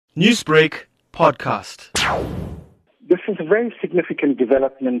Newsbreak podcast. This is a very significant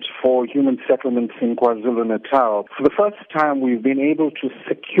development for human settlements in KwaZulu-Natal. For the first time, we've been able to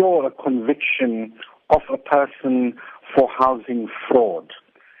secure a conviction of a person for housing fraud.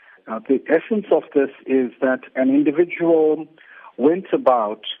 Now, the essence of this is that an individual went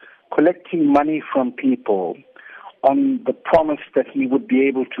about collecting money from people on the promise that he would be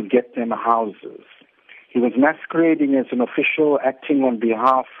able to get them houses. He was masquerading as an official acting on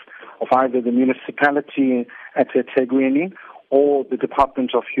behalf of either the municipality at eThekwini or the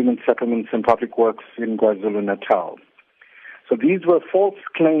Department of Human Settlements and Public Works in KwaZulu-Natal. So these were false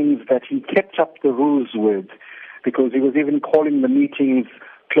claims that he kept up the ruse with, because he was even calling the meetings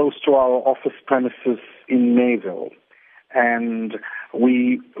close to our office premises in Mayville. And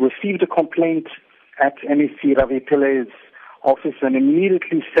we received a complaint at MEC Ravi Pillai's office and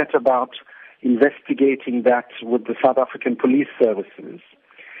immediately set about investigating that with the South African Police Services.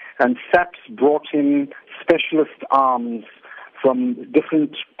 And SAPS brought in specialist arms from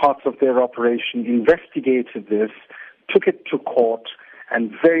different parts of their operation, investigated this, took it to court,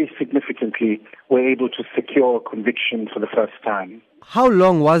 and very significantly were able to secure a conviction for the first time. How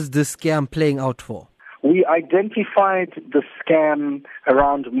long was this scam playing out for? We identified the scam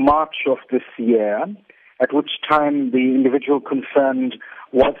around March of this year, at which time the individual concerned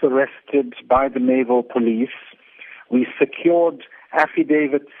was arrested by the Mayville police. We secured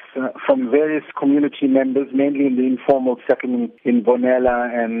affidavits from various community members, mainly in the informal settlement in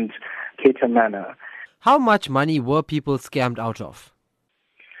Bonela and Manor. How much money were people scammed out of?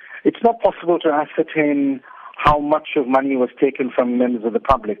 It's not possible to ascertain how much of money was taken from members of the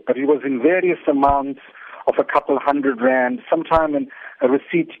public, but it was in various amounts of a couple hundred rand, sometime in a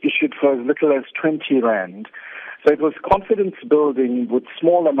receipt issued for as little as 20 rand. So it was confidence building with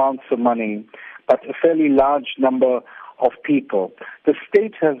small amounts of money, but a fairly large number of people. The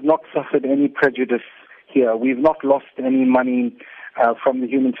state has not suffered any prejudice here. We've not lost any money from the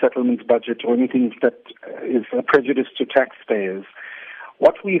human settlements budget or anything that is a prejudice to taxpayers.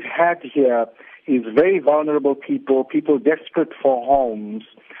 What we've had here is very vulnerable people desperate for homes,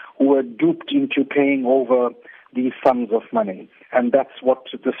 who were duped into paying over these sums of money. And that's what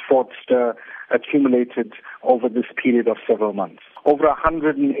this fraudster accumulated over this period of several months. Over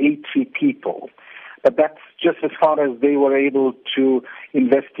 180 people. But that's just as far as they were able to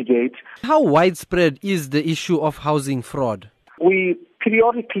investigate. How widespread is the issue of housing fraud? We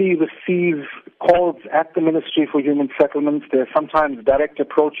periodically receive calls at the Ministry for Human Settlements. There are sometimes direct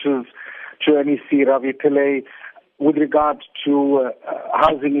approaches to MEC Ravi Pillai with regard to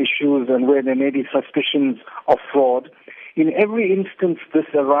housing issues and where there may be suspicions of fraud. In every instance this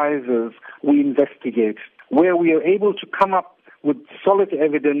arises, we investigate. Where we are able to come up with solid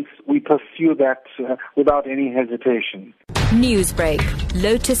evidence, we pursue that without any hesitation. Newsbreak,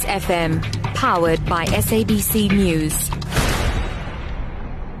 Lotus FM, powered by SABC News.